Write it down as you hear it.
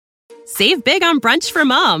Save big on brunch for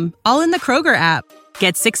mom, all in the Kroger app.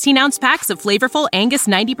 Get 16-ounce packs of flavorful Angus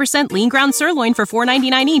 90% lean ground sirloin for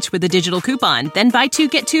 $4.99 each with a digital coupon. Then buy 2,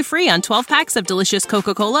 get 2 free on 12 packs of delicious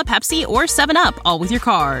Coca-Cola, Pepsi, or 7-Up, all with your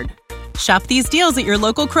card. Shop these deals at your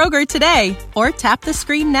local Kroger today, or tap the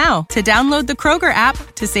screen now to download the Kroger app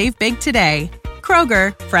to save big today.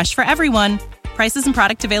 Kroger, fresh for everyone. Prices and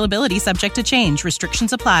product availability subject to change.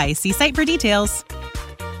 Restrictions apply. See site for details.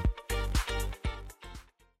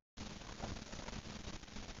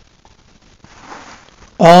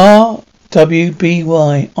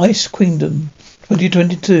 RWBY Ice Queendom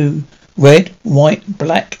 2022 Red, White,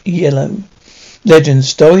 Black, Yellow. Legends,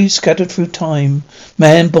 stories scattered through time.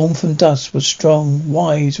 Man born from dust was strong,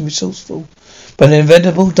 wise, and resourceful. But in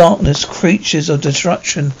inevitable darkness, creatures of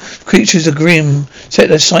destruction, creatures of grim, set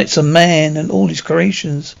their sights on man and all his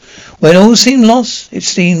creations. When all seemed lost, it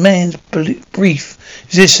seemed man's brief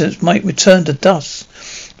existence might return to dust.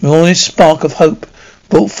 And all this spark of hope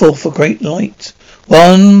brought forth a great light.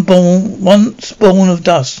 Once born of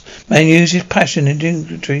dust, man used his passion and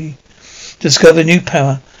ingenuity to discover new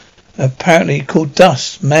power, apparently called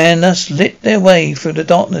dust. Man thus lit their way through the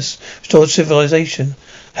darkness, restored civilization.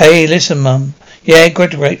 Hey, listen, Mum. Yeah,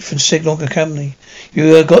 graduate from Signal Academy.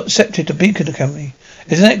 You got accepted to Beacon Academy.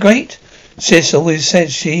 Isn't that great? Sis always said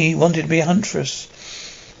she wanted to be a huntress.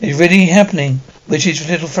 It's really happening, which is a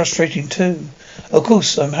little frustrating too. Of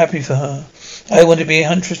course, I'm happy for her. I want to be a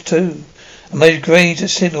huntress too. And my grades at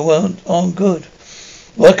Signal aren't good.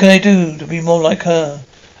 What can I do to be more like her?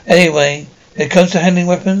 Anyway, when it comes to handling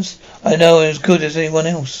weapons, I know I'm as good as anyone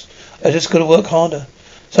else. I just gotta work harder.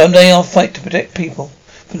 Someday I'll fight to protect people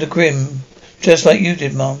from the grim, just like you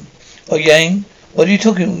did, Mum. Oh, Yang, what are you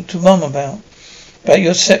talking to Mum about? About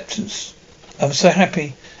your acceptance. I'm so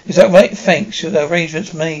happy. Is that right? Thanks. Your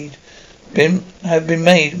arrangements have been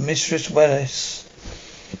made, Mistress Willis.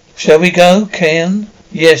 Shall we go, Ken?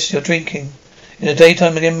 Yes, you're drinking. In the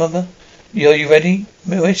daytime again, Mother? Are you ready,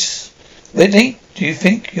 Miss? Whitney, do you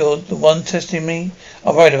think you're the one testing me?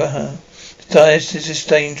 I'll write about her. This is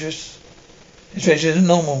dangerous. It's dangerous and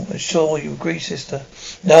normal. I'm sure you agree, sister.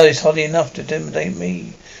 No, it's hardly enough to intimidate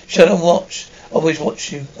me. Shut up and watch. Always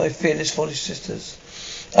watch you, my fearless, foolish sisters.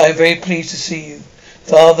 I am very pleased to see you.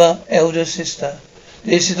 Father, elder, sister.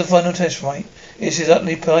 This is the final test, right? This is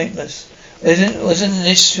utterly pointless.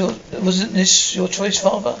 Wasn't this your choice,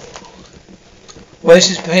 Father? Wes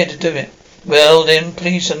is prepared to do it. Well then,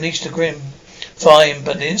 please unleash the grim. Fine,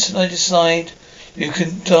 but the instant I decide you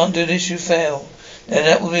can't do this, you fail. Then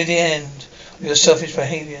that will be the end of your selfish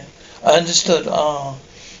behaviour. I understood. Now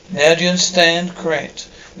do you understand? Correct.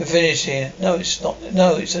 We're finished here. No, it's not.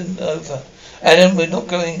 No, it's over. Adam, we're not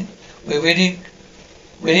going. We're really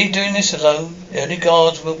doing this alone. The only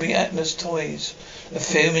guards will be Atlas toys. The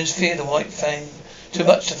humans fear the White Fang too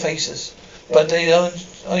much to face us. But they don't.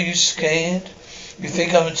 Are you scared? You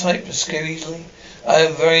think I'm the type to scare easily? I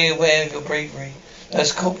am very aware of your bravery.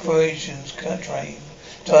 That's corporations train.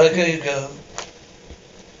 Tiger, you go.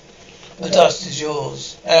 The dust is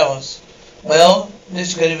yours. Ours. Well, this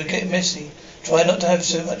is going to get messy. Try not to have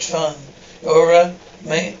so much fun. Aura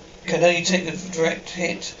can only take a direct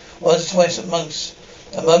hit once or twice at most.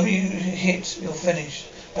 The moment you hit, you're finished.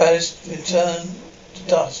 Palace return to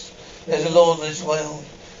dust. There's a law in this world.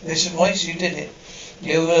 This is twice you did it.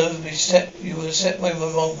 You will accept my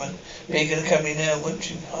involvement. Beacon Academy now, won't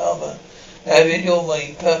you, Harbour? Have it your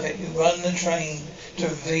way. Perfect. You run the train to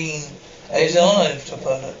Ravine. It's an honour to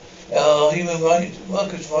pilot. Human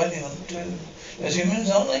workers riding on too. There's humans,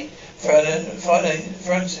 aren't they?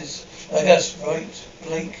 Francis. I guess, right.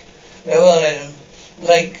 Blake. Well, Adam.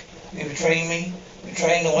 Blake, you betray me?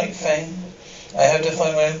 Betraying the White Fang? I have to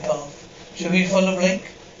find my own path. Should we follow Blake?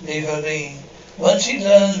 Leave her be. Once she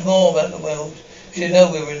learns more about the world, she'll know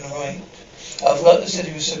we were in the right. I forgot the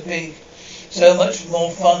city was so big. So much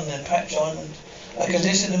more fun than Patch Island. I could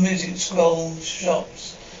listen to music, scroll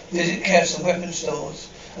shops, visit cafes and weapon stores,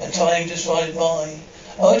 and time just flies by.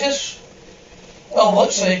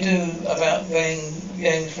 what should I do about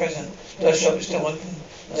Yang's present? The shop is still open.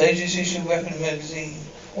 The latest issue weapon magazine.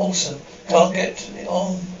 Awesome. Can't get it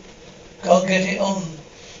on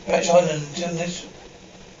Patch Island until next.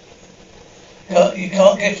 You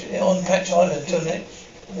can't get it on Patch Island till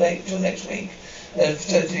next week. The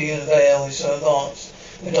facility in the Vale is so advanced.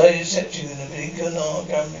 But I accept you in the Beacon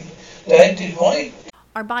Academy. Dad, did why?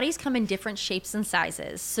 Our bodies come in different shapes and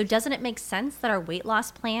sizes, so doesn't it make sense that our weight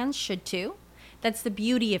loss plans should too? That's the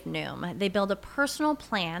beauty of Noom. They build a personal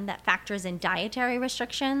plan that factors in dietary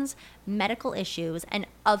restrictions, medical issues, and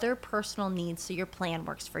other personal needs so your plan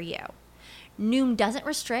works for you. Noom doesn't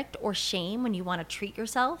restrict or shame when you want to treat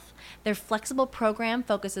yourself. Their flexible program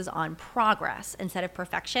focuses on progress instead of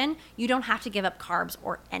perfection. You don't have to give up carbs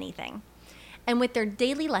or anything. And with their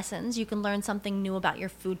daily lessons, you can learn something new about your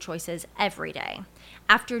food choices every day.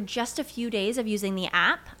 After just a few days of using the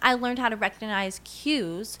app, I learned how to recognize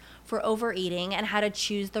cues for overeating and how to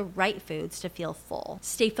choose the right foods to feel full.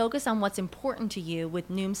 Stay focused on what's important to you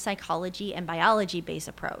with Noom's psychology and biology-based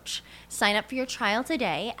approach. Sign up for your trial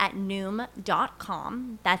today at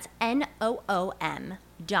Noom.com. That's Noom.com.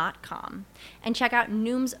 And check out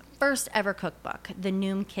Noom's first ever cookbook, The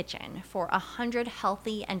Noom Kitchen, for 100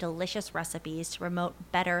 healthy and delicious recipes to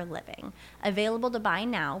promote better living. Available to buy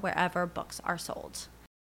now wherever books are sold.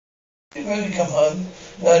 Did Ruby come home?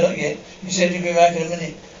 No, not yet. He said he'd be back in a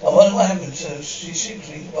minute. I wonder what happened to her. She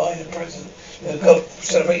secretly buying a present. God,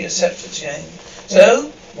 celebrate acceptance, Yang.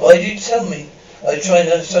 So, why did you tell me? I tried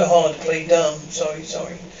so hard to play dumb. Sorry.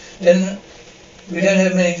 We don't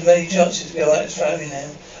have many chances to go out as family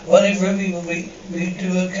now. I wonder if Ruby will be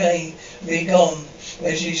do okay, be gone.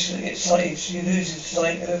 When she gets excited, she loses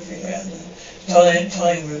sight of everything around her.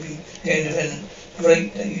 Time, Ruby, get independent.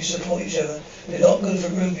 Great that you support each other. They're not good for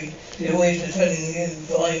Ruby. She's always defending you.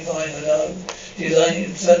 Fine, I know. She's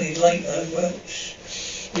certainly late though, but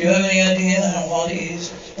do you have any idea how hard it is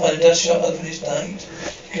to find a dust shop open this date?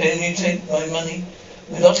 Can you take my money?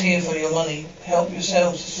 We're not here for your money. Help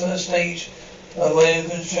yourselves. It's the first stage of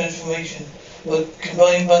American transformation. We'll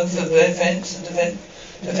combine both the defense and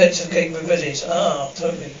defensive capabilities.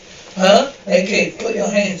 Totally. Huh? Hey kid, put your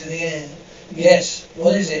hands in the air. Yes.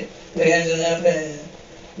 What is it? Put your hands in the air.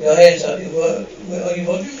 Your hands up. Are you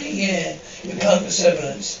watching me? Yeah. You punk of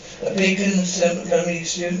semblance. A beacon academy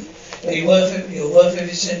student. Are you worth it? You're worth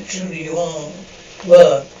every cent. Truly you are.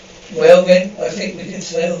 Well then, I think we can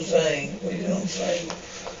all say.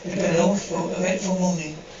 It's been an awful, eventful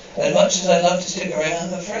morning. And much as I love to stick around,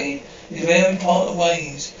 I'm afraid you very part of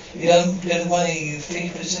ways. You don't get away, you feel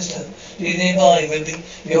persistent. You're nearby, Ruby.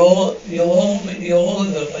 You're all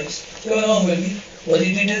over the place. What's going on, Ruby? What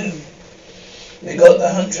did you do? We got the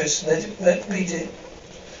huntress. Let's beat it.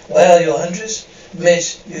 Well, you're a huntress?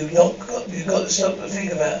 Miss, you've got to stop to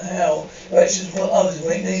think about how your actions put others in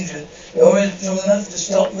great danger. You're already strong enough to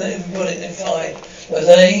stop letting every bullet in fly. But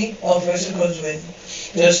they are Professor Godswin.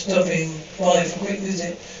 Just stopping by for a quick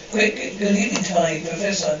visit. Quick, good evening, Ty,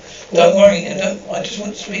 Professor. Don't worry, I just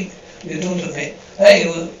want to speak with your daughter a bit. Hey,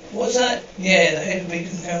 what's that? Yeah, the head of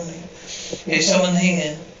Beacon Academy. There's someone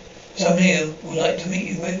here. Someone here would like to meet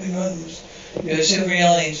you, Ruby Rose. You have silvery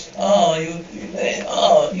eyes. You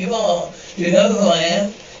are. Do you know who I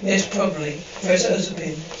am? Yes, probably. Professor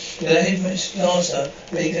Ozapin. You're the headmaster,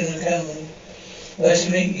 Beacon Academy. Nice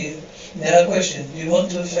to meet you. Now a question. Do you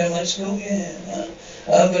want to attend my school? Yeah.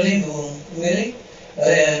 Unbelievable. Really?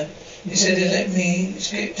 You said it let me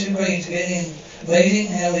skip 2 grades to get in. Amazing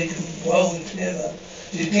how we can roll together.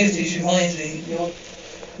 She's gifted. She reminds me of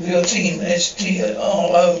your team, STROQ.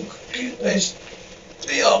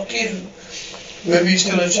 Ruby's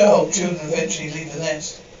still a child. Children eventually leave the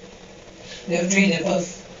nest. They have dreamed they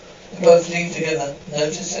both leave together. No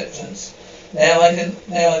deceptions. Now I can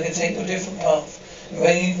take a different path.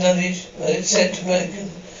 Rainy knowledge, but it's sent to American.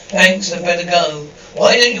 Thanks, I better go.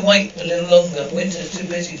 Why don't you wait a little longer? Winter's too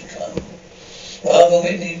busy to come. Father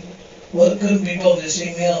Whitney, couldn't be bothered to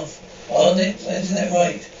see me off. Aren't it? Isn't that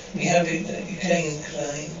right? Be happy that you came,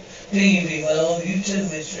 Klein. Do you be well? You too,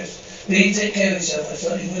 mistress. Please take care of yourself. I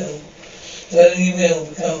certainly will. Certainly will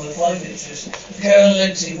become a fine mistress. Carol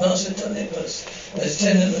Lexi, Master Nicholas, as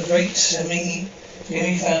attendant of the great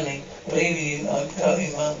Jimmy family. Believe you, I'm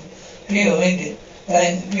going, Mum. Pure made it.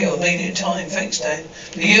 Pure made it time. Thanks, Dad.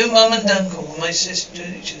 For you, Mum and Uncle, were my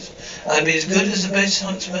sisters. I'd be as good as the best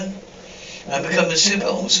huntsman. I become a super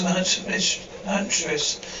awesome huntress.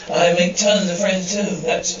 I make tons of friends too.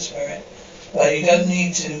 That's the spirit. But you don't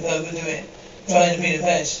need to overdo it. Trying to be the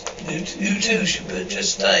best. You too should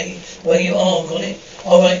just stay where you are, got it?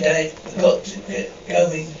 Alright, Dad. I've got to get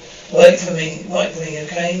going. Wait for me,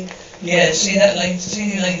 okay? Yeah, see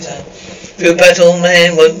you later. Through battle,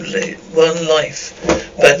 man won't live one life.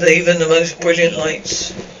 But even the most brilliant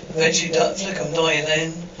lights eventually flicker and die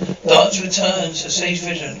then. Darts return, so stay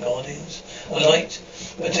vigilant, guardians. A light,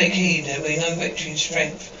 but take heed, there will be no victory in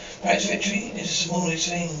strength. Perhaps victory is the smallest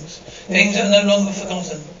things. Things are no longer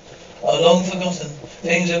forgotten. Are long forgotten.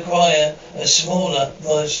 Things require a smaller,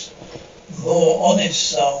 more honest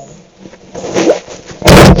soul.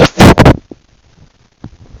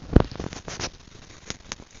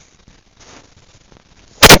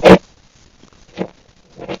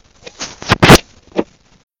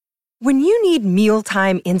 When you need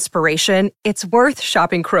mealtime inspiration, it's worth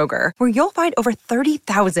shopping Kroger, where you'll find over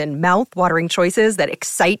 30,000 mouth-watering choices that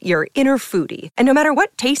excite your inner foodie. And no matter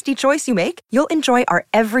what tasty choice you make, you'll enjoy our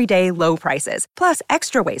everyday low prices, plus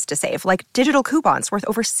extra ways to save, like digital coupons worth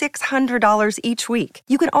over $600 each week.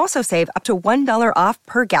 You can also save up to $1 off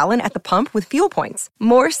per gallon at the pump with fuel points.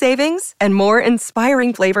 More savings and more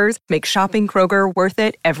inspiring flavors make shopping Kroger worth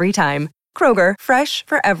it every time. Kroger, fresh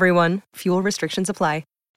for everyone. Fuel restrictions apply.